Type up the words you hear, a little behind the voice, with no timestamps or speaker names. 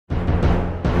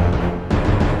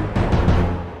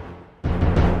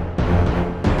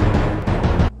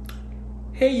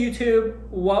Hey YouTube,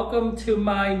 welcome to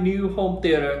my new home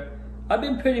theater. I've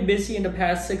been pretty busy in the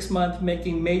past 6 months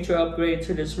making major upgrades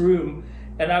to this room,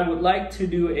 and I would like to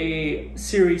do a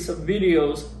series of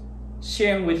videos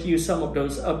sharing with you some of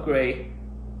those upgrades.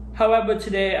 However,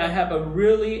 today I have a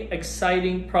really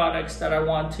exciting product that I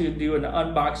want to do an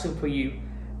unboxing for you,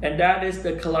 and that is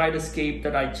the Kaleidescape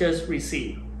that I just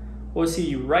received. We'll see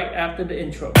you right after the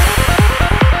intro.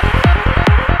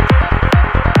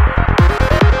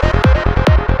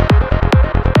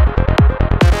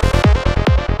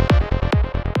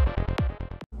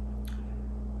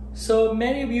 So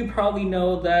many of you probably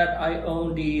know that I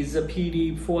own the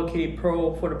Zapiti 4K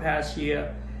Pro for the past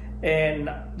year, and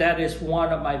that is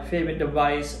one of my favorite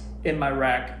devices in my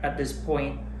rack at this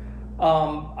point.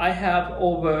 I have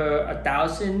over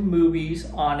 1,000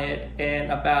 movies on it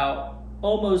and about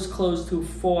almost close to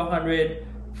 400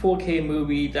 4K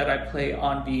movies that I play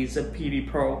on the Zapiti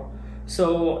Pro.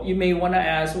 So you may want to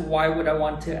ask, why would I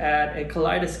want to add a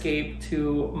Kaleidescape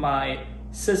to my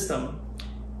system?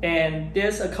 And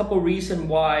there's a couple reasons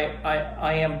why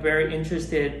I am very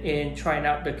interested in trying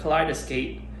out the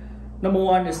Kaleidescape. Number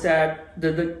one is that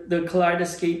the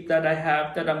Kaleidescape that I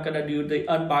have, that I'm gonna do the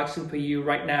unboxing for you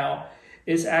right now,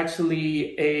 is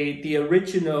actually the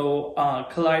original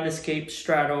Kaleidescape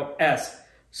Strato S.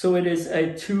 So it is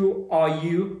a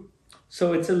 2RU,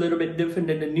 so it's a little bit different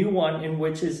than the new one, in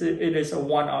which it is a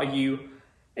 1RU.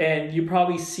 And you've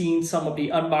probably seen some of the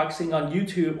unboxing on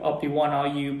YouTube of the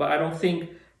 1RU, but I don't think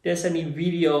there's any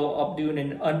video of doing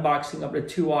an unboxing of the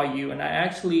 2RU, and I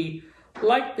actually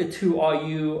like the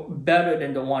 2RU better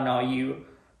than the 1RU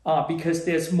because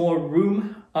there's more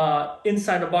room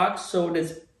inside the box, so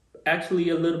there's actually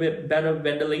a little bit better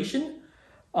ventilation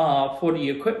for the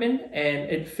equipment,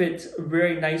 and it fits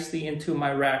very nicely into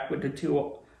my rack with the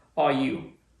 2RU.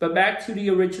 But back to the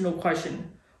original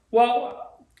question.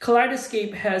 Well,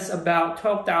 Kaleidescape has about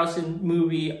 12,000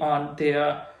 movies on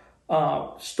their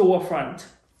storefront.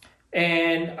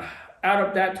 And out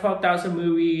of that 12,000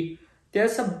 movie,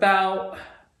 there's about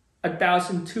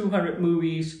 1,200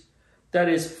 movies that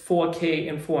is 4K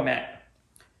in format.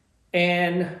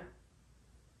 And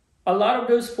a lot of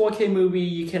those 4K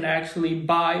movies you can actually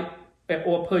buy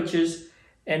or purchase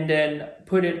and then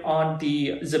put it on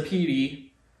the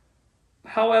Zapiti.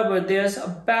 However, there's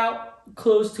about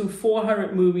close to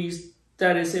 400 movies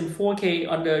that is in 4K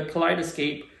on the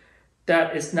Kaleidescape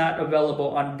that is not available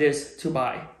on disc to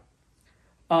buy.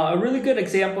 A really good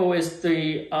example is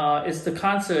the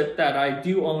concert that I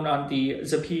do own on the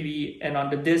Zapiti, and on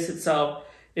the disc itself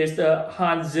is the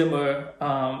Hans Zimmer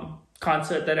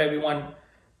concert that everyone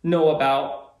know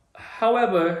about.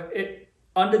 However,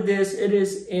 on the disc it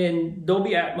is in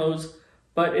Dolby Atmos,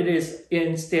 but it is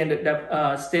in standard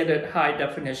high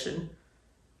definition.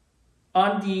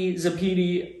 On the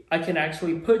Zapiti, I can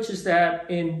actually purchase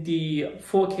that in the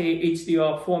 4K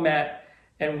HDR format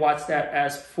and watch that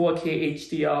as 4K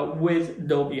HDR with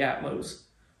Dolby Atmos.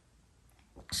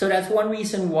 So that's one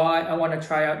reason why I want to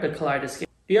try out the Kaleidescape.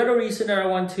 The other reason that I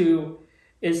want to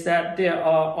is that there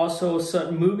are also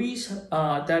certain movies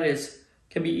that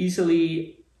can be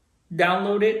easily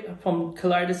downloaded from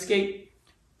Kaleidescape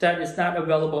that is not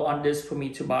available on disc for me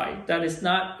to buy. That is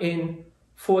not in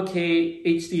 4K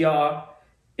HDR.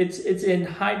 It's in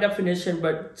high definition,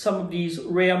 but some of these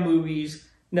rare movies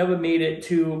never made it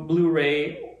to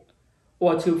Blu-ray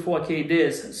or to 4K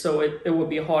disc, so it would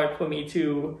be hard for me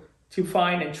to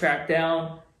find and track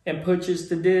down and purchase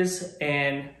the disc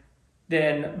and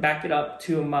then back it up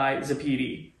to my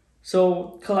Zapiti.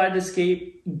 So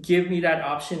Kaleidescape give me that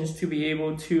options to be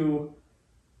able to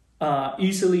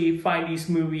easily find these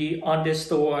movies on this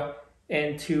store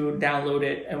and to download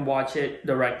it and watch it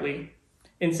directly,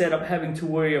 instead of having to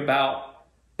worry about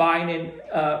buying in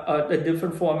a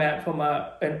different format from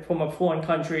a foreign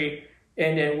country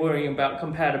and then worrying about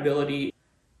compatibility.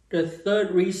 The third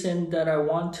reason that I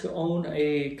want to own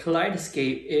a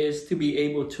Kaleidescape is to be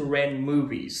able to rent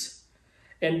movies.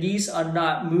 And these are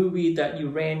not movies that you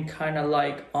rent kind of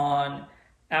like on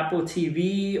Apple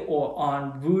TV or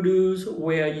on Vudu's,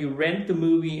 where you rent the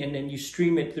movie and then you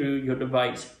stream it through your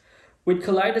device. With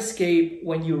Kaleidescape,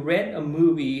 when you rent a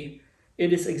movie,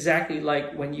 it is exactly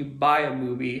like when you buy a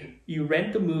movie. You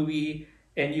rent the movie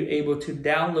and you're able to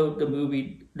download the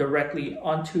movie directly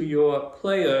onto your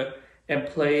player and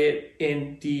play it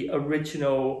in the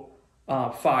original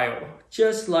file.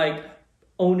 Just like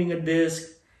owning a disc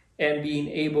and being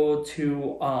able to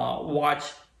watch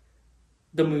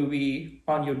the movie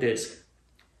on your disc.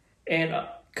 And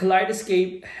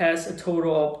Kaleidescape has a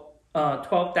total of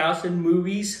 12,000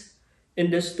 movies in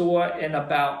the store, and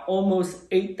about almost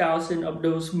 8,000 of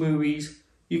those movies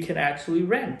you can actually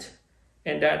rent.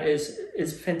 And that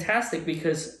is fantastic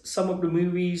because some of the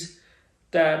movies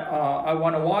that I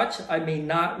want to watch, I may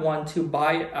not want to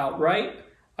buy it outright.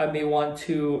 I may want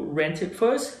to rent it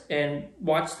first and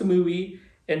watch the movie.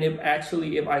 And if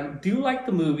I do like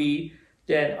the movie,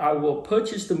 then I will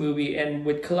purchase the movie. And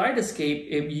with Kaleidescape,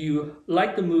 if you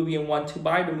like the movie and want to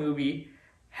buy the movie,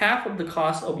 half of the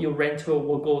cost of your rental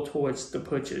will go towards the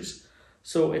purchase.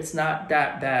 So it's not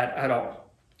that bad at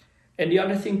all. And the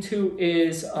other thing too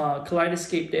is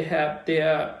Kaleidescape, they have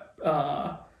their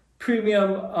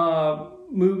premium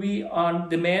movie on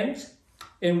demand,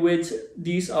 in which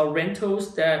these are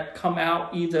rentals that come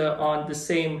out either on the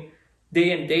same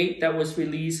day and date that was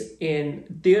released in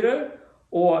theater,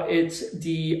 or it's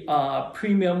the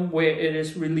premium where it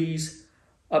is released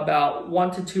about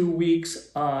 1 to 2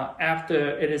 weeks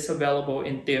after it is available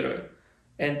in theater.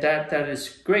 And that is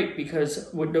great, because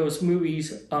with those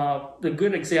movies, the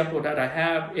good example that I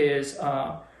have is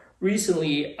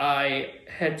recently I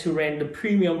had to rent the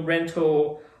premium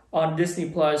rental on Disney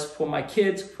Plus for my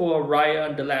kids for Raya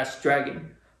and the Last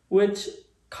Dragon, which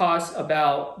cost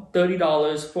about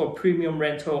 $30 for a premium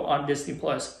rental on Disney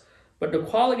Plus. But the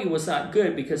quality was not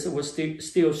good because it was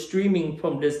still streaming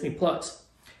from Disney Plus.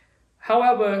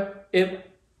 However, if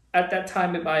at that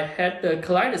time, if I had the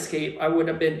Kaleidescape, I would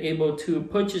have been able to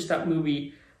purchase that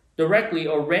movie directly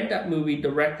or rent that movie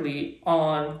directly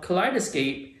on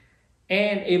Kaleidescape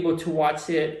and able to watch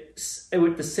it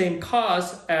with the same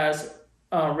cost as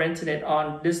renting it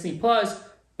on Disney Plus,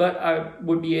 but I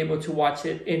would be able to watch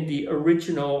it in the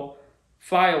original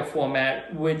file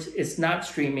format, which is not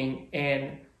streaming,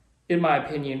 and in my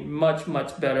opinion, much,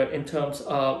 much better in terms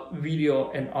of video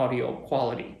and audio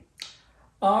quality.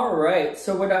 All right,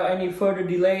 so without any further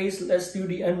delays, let's do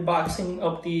the unboxing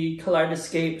of the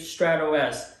Kaleidescape Strato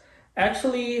S.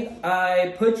 Actually,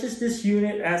 I purchased this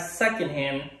unit as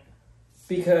secondhand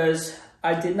because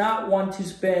I did not want to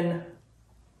spend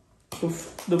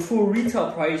the full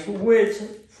retail price, which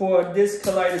for this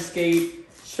Kaleidescape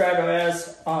Strato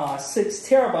S 6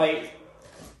 terabyte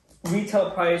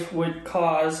retail price would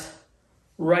cost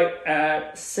right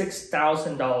at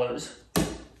 $6,000.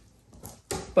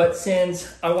 But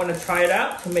since I want to try it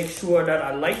out to make sure that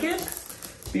I like it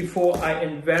before I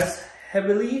invest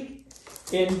heavily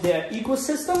in their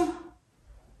ecosystem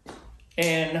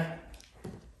and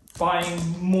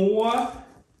buying more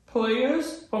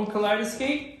players from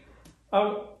Kaleidescape,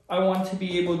 I want to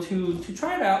be able to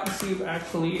try it out and see if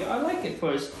actually I like it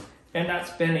first, and not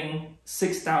spending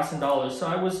 $6,000. So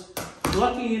I was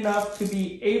lucky enough to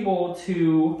be able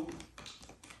to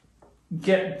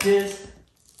get this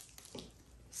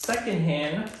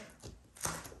secondhand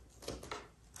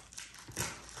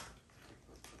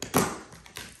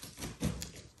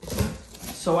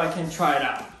so I can try it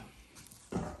out.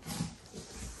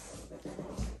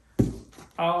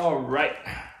 All right.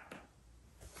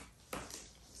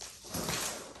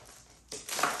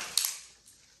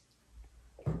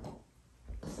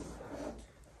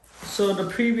 So the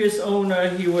previous owner,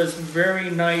 he was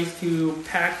very nice to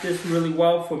pack this really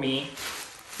well for me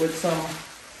with some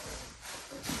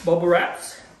bubble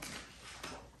wraps.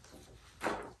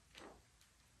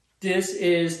 This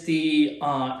is the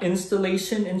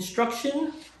installation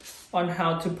instruction on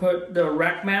how to put the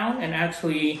rack mount, and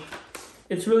actually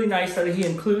it's really nice that he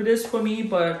included this for me,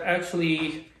 but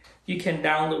actually you can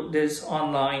download this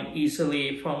online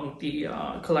easily from the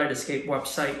Kaleidescape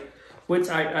website, which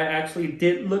I actually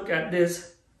did look at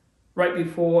this right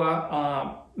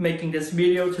before making this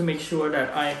video to make sure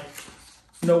that I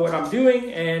know what I'm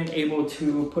doing and able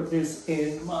to put this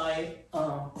in my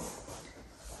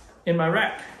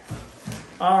rack.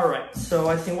 All right, so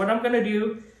I think what I'm gonna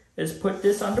do is put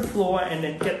this on the floor and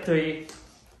then get the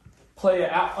player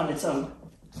out on its own.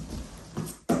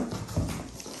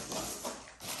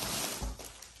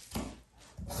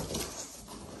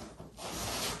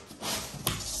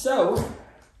 So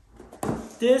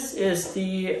this is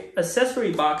the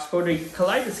accessory box for the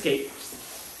Kaleidescape,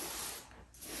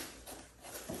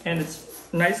 and it's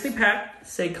nicely packed.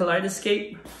 Say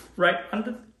Kaleidescape right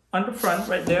on the front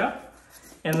right there.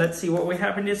 And let's see what we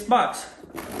have in this box.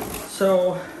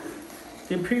 So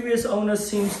the previous owner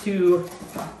seems to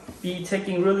be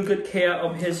taking really good care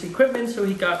of his equipment, so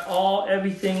he got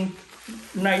everything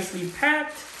nicely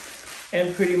packed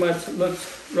and pretty much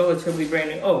looks relatively brand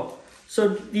new. Oh, so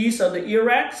these are the ear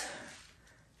racks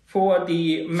for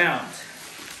the mount.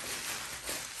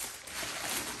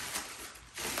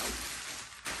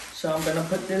 So I'm gonna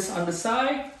put this on the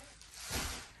side.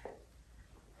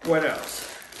 What else?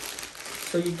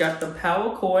 So you got the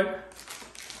power cord.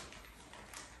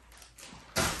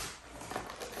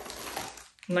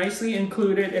 nicely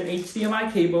included an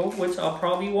HDMI cable, which I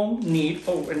probably won't need.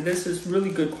 Oh, and this is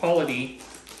really good quality,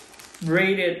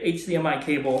 braided HDMI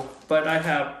cable, but I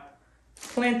have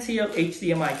plenty of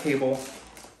HDMI cable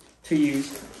to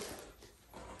use.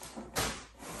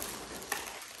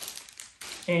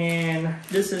 And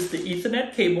this is the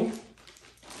Ethernet cable.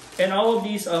 And all of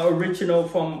these are original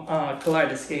from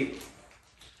Kaleidescape.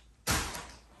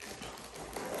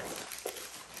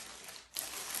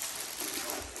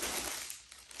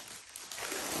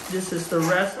 This is the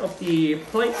rest of the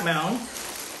plate mount.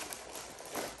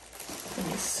 Let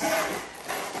me see.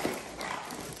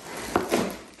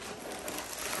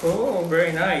 Oh,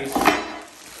 very nice.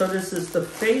 So this is the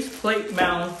face plate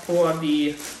mount for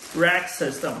the rack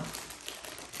system.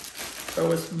 So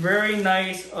it's very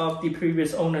nice of the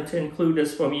previous owner to include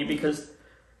this for me because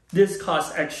this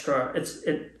costs extra.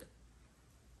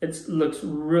 It looks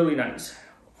really nice.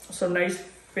 So nice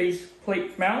face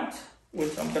plate mount,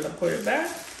 which I'm gonna put it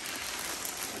back.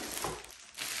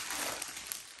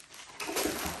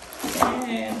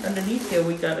 And underneath here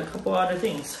we got a couple other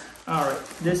things. All right,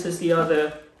 this is the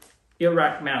other ear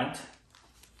rack mount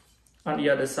on the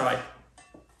other side.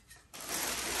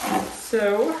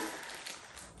 So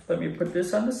let me put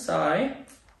this on the side,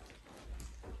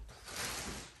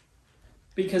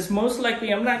 because most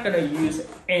likely I'm not gonna use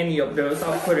any of those.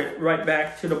 I'll put it right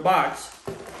back to the box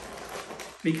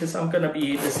because I'm gonna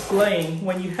be displaying.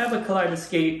 When you have a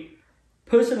Kaleidescape,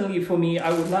 personally for me,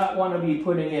 I would not wanna be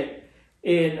putting it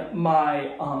in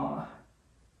my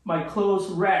my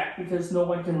closed rack because no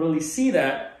one can really see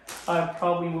that. I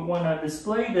probably would wanna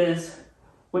display this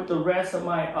with the rest of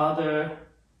my other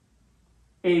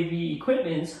AV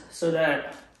equipment so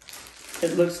that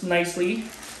it looks nicely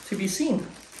to be seen.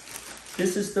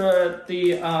 This is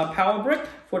the power brick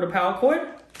for the power cord.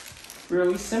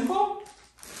 Really simple.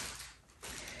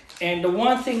 And the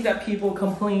one thing that people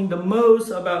complain the most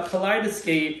about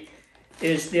Kaleidescape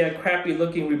is their crappy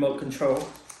looking remote control.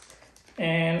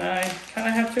 And I kind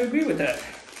of have to agree with that.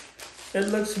 It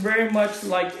looks very much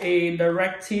like a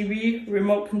DirecTV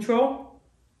remote control,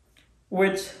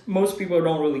 which most people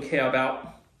don't really care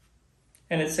about.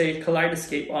 And it says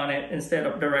Kaleidescape on it instead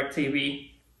of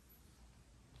DirecTV.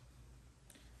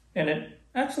 And it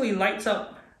actually lights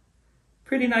up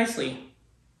pretty nicely.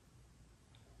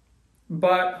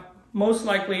 But most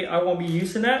likely I won't be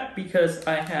using that because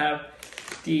I have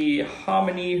the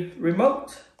Harmony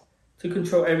remote to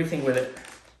control everything with it.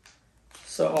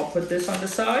 So I'll put this on the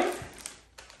side.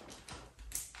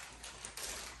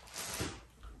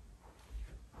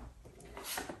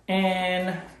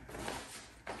 And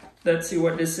let's see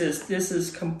what this is. This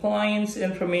is compliance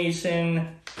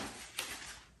information.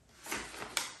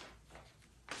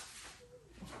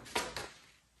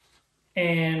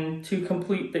 And to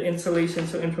complete the installation,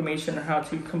 so information on how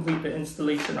to complete the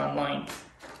installation online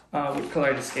with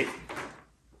Kaleidescape.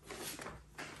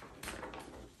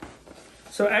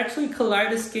 So actually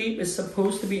Kaleidescape is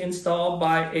supposed to be installed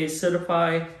by a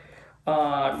certified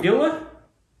dealer,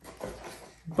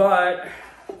 but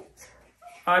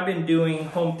I've been doing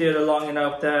home theater long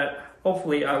enough that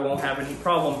hopefully I won't have any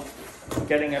problem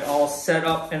getting it all set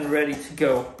up and ready to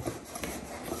go.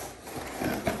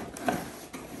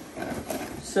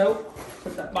 So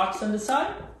put that box on the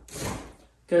side,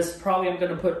 because probably I'm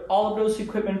going to put all of those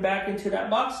equipment back into that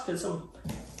box because I'm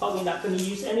probably not going to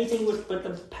use anything with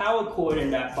the power cord in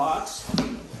that box,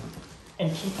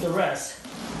 and keep the rest.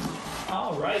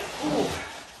 All right. Ooh.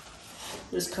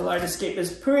 This Kaleidescape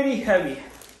is pretty heavy.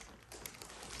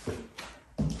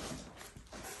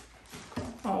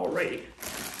 Alrighty.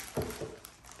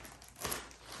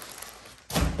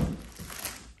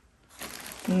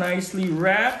 Nicely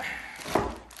wrapped.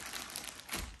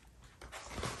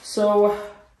 So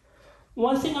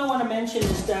one thing I want to mention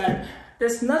is that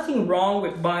there's nothing wrong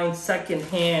with buying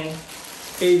secondhand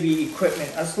AV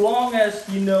equipment as long as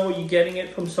you know you're getting it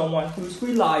from someone who's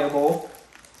reliable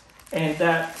and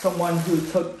that someone who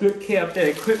took good care of their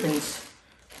equipment.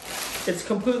 It's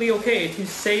completely okay to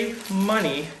save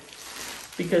money,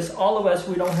 because all of us,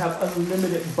 we don't have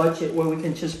unlimited budget where we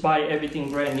can just buy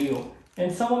everything brand new.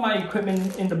 And some of my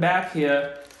equipment in the back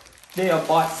here, they are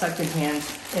bought secondhand,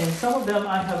 and some of them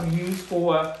I have used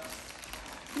for a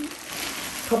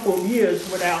couple of years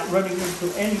without running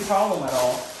into any problem at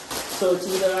all. So it's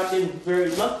either I've been very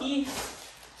lucky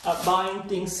at buying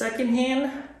things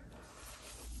secondhand,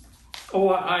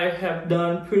 or I have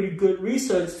done pretty good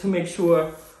research to make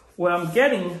sure where I'm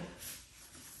getting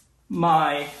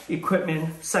my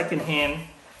equipment secondhand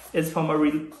is from a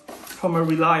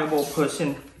reliable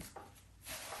person.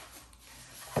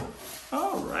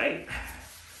 All right.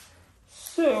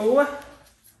 So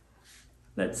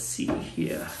Let's see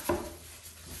here.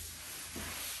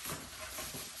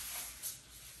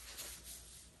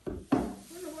 I'm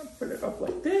gonna put it up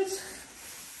like this.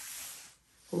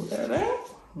 Pull that out.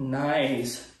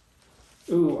 Nice.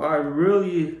 Ooh, I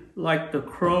really like the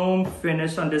chrome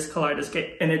finish on this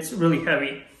Kaleidescape, and it's really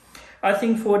heavy. I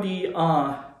think for the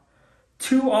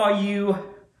 2RU,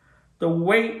 the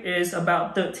weight is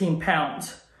about 13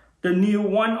 pounds. The new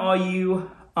 1RU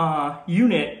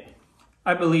unit,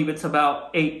 I believe it's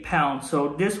about 8 pounds.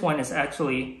 So this one is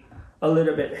actually a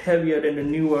little bit heavier than the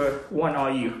newer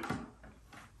 1RU.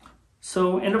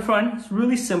 So in the front, it's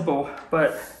really simple,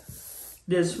 but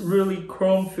this really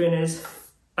chrome finish,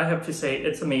 I have to say,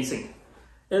 it's amazing.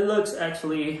 It looks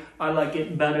actually, I like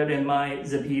it better than my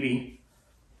Zapiti.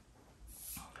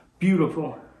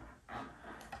 Beautiful.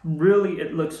 Really,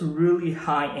 it looks really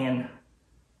high-end.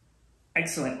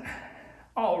 Excellent.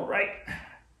 All right.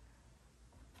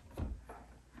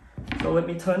 So let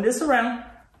me turn this around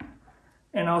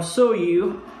and I'll show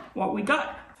you what we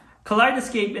got.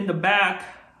 Kaleidescape in the back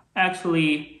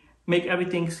actually make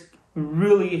everything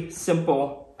really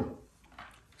simple.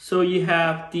 So you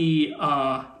have the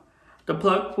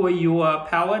plug for your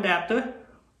power adapter.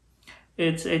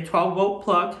 It's a 12-volt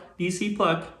plug, DC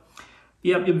plug.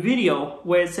 You have your video,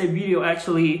 where it says video,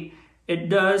 actually it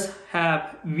does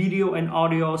have video and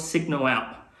audio signal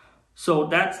out. So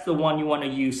that's the one you want to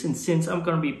use. And since I'm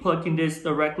going to be plugging this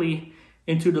directly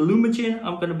into the Lumagen,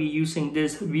 I'm going to be using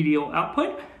this video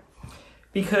output.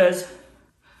 Because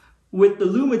with the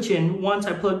Lumagen, once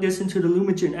I plug this into the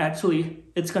Lumagen, actually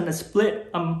it's going to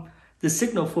split the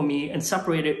signal for me and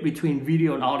separate it between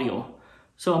video and audio.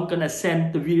 So I'm going to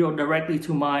send the video directly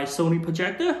to my Sony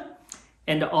projector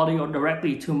and the audio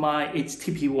directly to my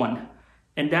HTP1.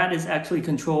 And that is actually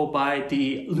controlled by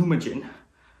the Lumagen.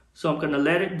 So I'm gonna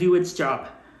let it do its job.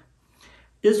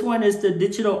 This one is the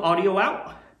digital audio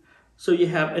out. So you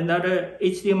have another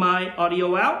HDMI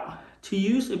audio out to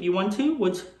use if you want to,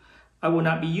 which I will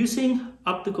not be using,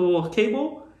 optical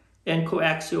cable and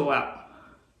coaxial out.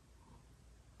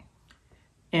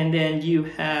 And then you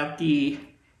have the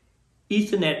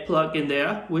Ethernet plug in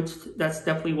there, which that's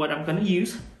definitely what I'm gonna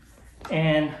use.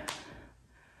 And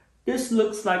this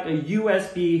looks like a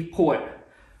USB port,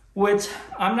 which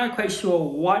I'm not quite sure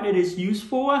what it is used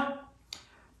for,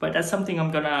 but that's something I'm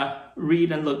gonna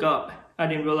read and look up. I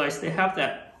didn't realize they have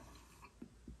that.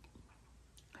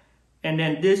 And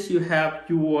then this, you have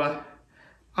your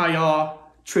IR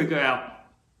trigger out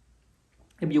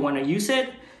if you want to use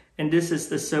it. And this is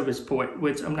the service port,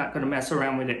 which I'm not gonna mess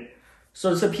around with it.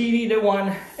 So Zapiti, they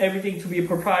want everything to be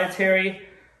proprietary,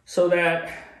 so that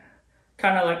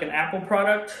kind of like an Apple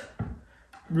product.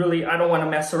 Really, I don't want to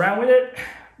mess around with it,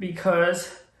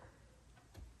 because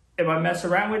if I mess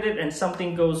around with it and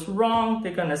something goes wrong,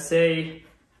 they're gonna say,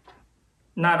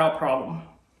 not our problem.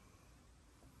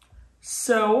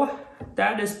 So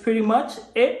that is pretty much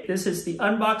it. This is the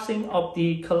unboxing of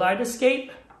the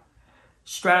Kaleidescape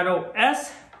Strato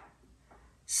S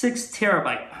 6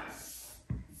 terabyte.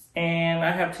 And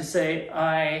I have to say,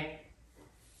 I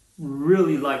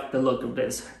really like the look of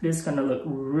this. This is gonna look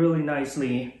really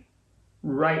nicely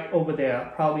right over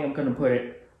there. Probably I'm gonna put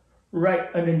it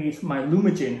right underneath my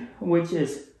Lumagen, which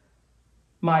is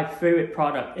my favorite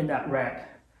product in that rack.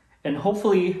 And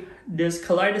hopefully this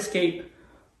Kaleidescape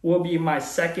will be my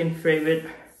second favorite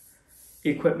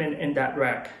equipment in that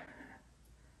rack.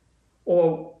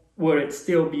 Or will it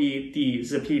still be the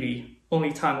Zapiti?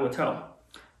 Only time will tell.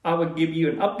 I will give you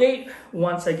an update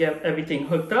once I get everything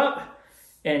hooked up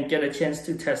and get a chance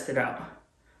to test it out.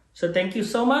 So thank you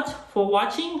so much for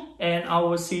watching, and I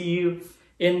will see you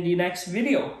in the next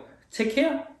video. Take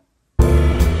care.